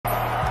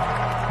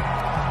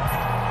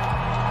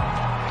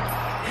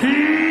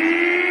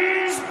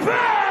He's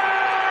back!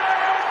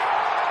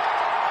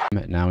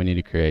 Now we need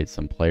to create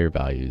some player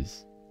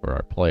values for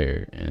our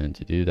player, and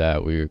to do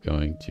that we are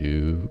going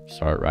to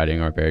start writing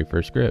our very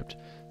first script.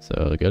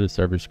 So go to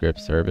server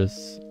script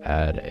service,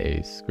 add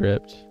a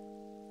script,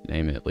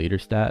 name it leader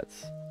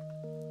stats.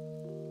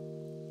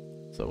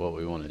 So what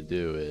we want to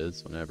do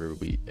is whenever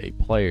a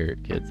player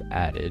gets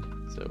added,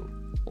 so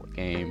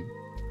game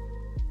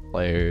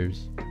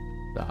players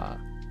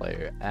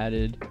player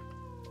added,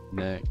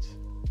 next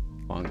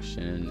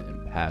function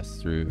and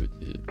pass through to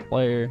the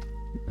player.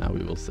 Now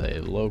we will say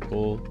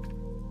local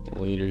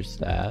leader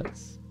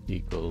stats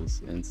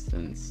equals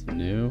instance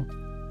new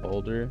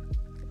folder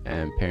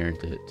and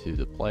parent it to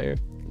the player.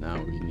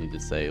 Now we need to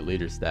say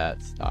leader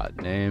stats dot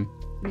name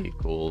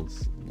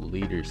equals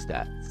leader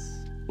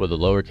stats with a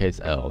lowercase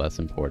l. That's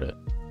important.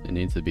 It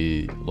needs to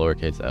be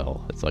lowercase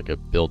l. It's like a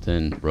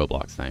built-in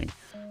Roblox thing.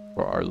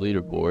 For our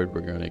leaderboard,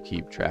 we're going to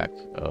keep track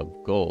of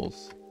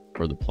goals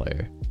for the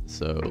player.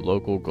 So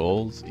local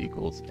goals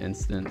equals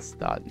instance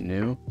dot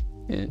new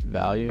int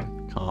value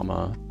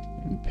comma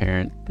and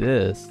parent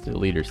this to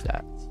leader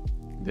stats.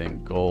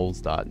 Then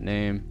goals dot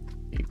name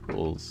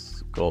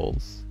equals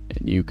goals,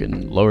 and you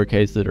can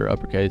lowercase it or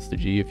uppercase the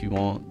G if you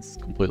want. It's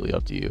completely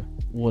up to you.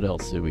 What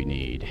else do we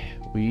need?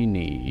 We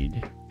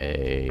need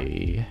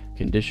a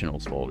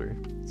conditionals folder.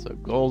 So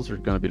goals are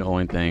going to be the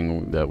only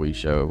thing that we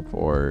show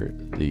for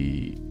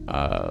the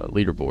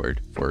leaderboard,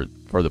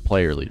 for the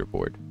player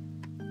leaderboard.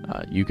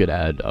 You could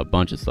add a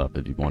bunch of stuff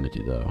if you wanted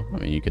to though. I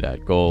mean, you could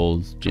add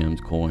goals, gems,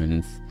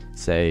 coins,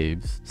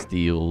 saves,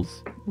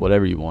 steals,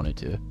 whatever you wanted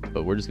to,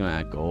 but we're just going to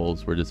add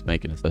goals. We're just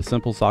making a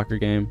simple soccer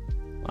game.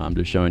 I'm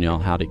just showing y'all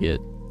how to get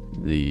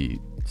the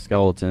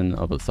skeleton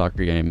of a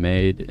soccer game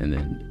made, and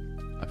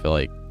then I feel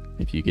like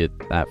if you get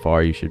that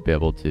far you should be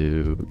able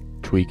to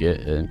tweak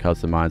it and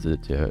customize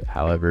it to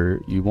however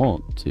you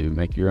want to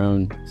make your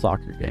own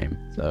soccer game.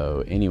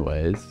 So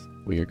anyways,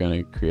 we are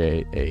going to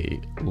create a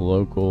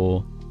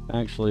local,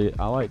 actually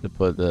I like to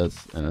put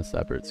this in a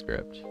separate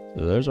script.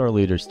 So there's our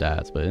leader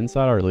stats, but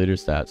inside our leader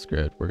stats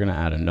script we're going to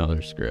add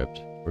another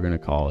script. We're going to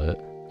call it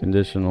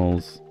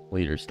conditionals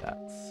leader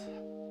stats.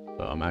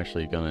 So I'm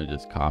actually going to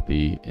just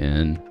copy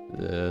in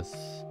this,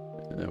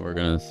 and then we're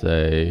going to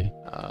say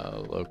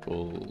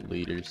local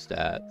leader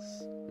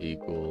stats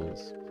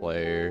equals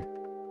player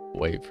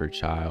wait for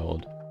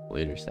child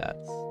leader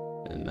stats.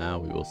 And now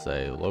we will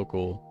say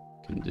local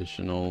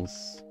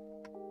conditionals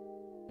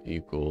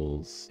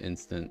equals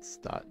instance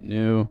dot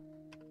new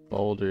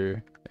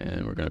folder,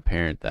 and we're going to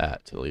parent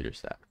that to leader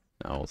stats.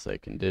 Now we'll say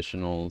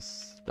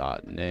conditionals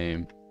dot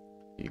name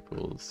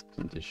equals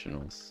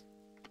conditionals.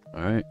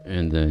 All right,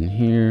 and then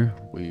here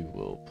we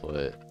will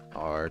put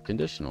our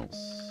conditionals.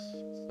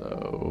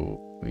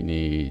 So we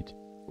need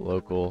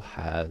local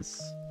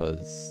has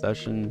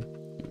possession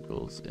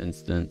equals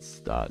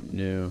instance dot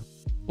new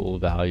full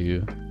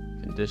value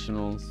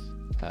conditionals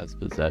has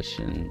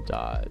possession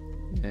dot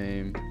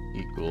name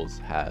equals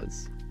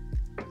has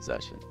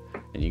possession.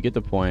 And you get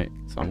the point.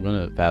 So I'm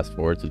going to fast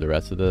forward to the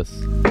rest of this.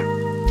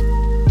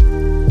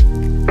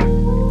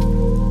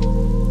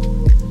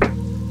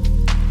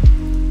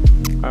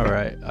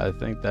 Alright, I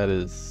think that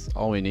is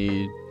all we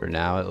need for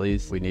now, at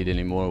least. If we need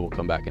any more, we'll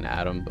come back and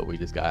add them, but we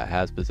just got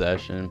has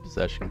possession,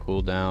 possession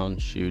cooldown,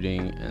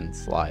 shooting, and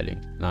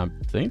sliding. And I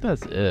think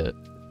that's it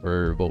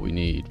for what we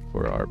need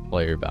for our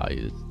player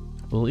values.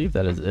 I believe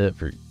that is it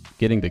for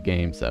getting the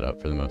game set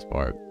up for the most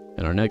part.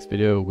 In our next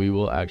video, we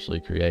will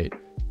actually create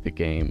the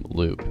game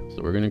loop.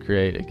 So we're going to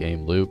create a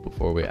game loop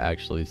before we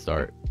actually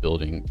start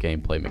building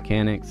gameplay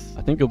mechanics.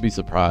 I think you'll be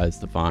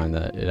surprised to find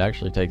that it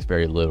actually takes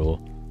very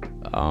little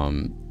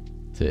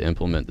to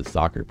implement the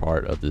soccer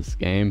part of this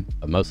game.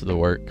 Most of the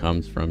work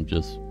comes from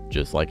just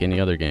like any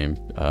other game,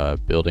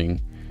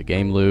 building the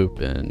game loop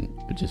and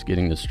just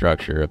getting the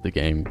structure of the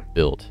game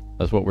built.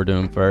 That's what we're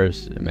doing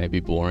first. It may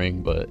be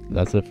boring, but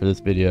that's it for this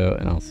video,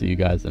 and I'll see you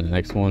guys in the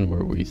next one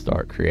where we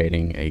start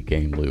creating a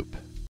game loop.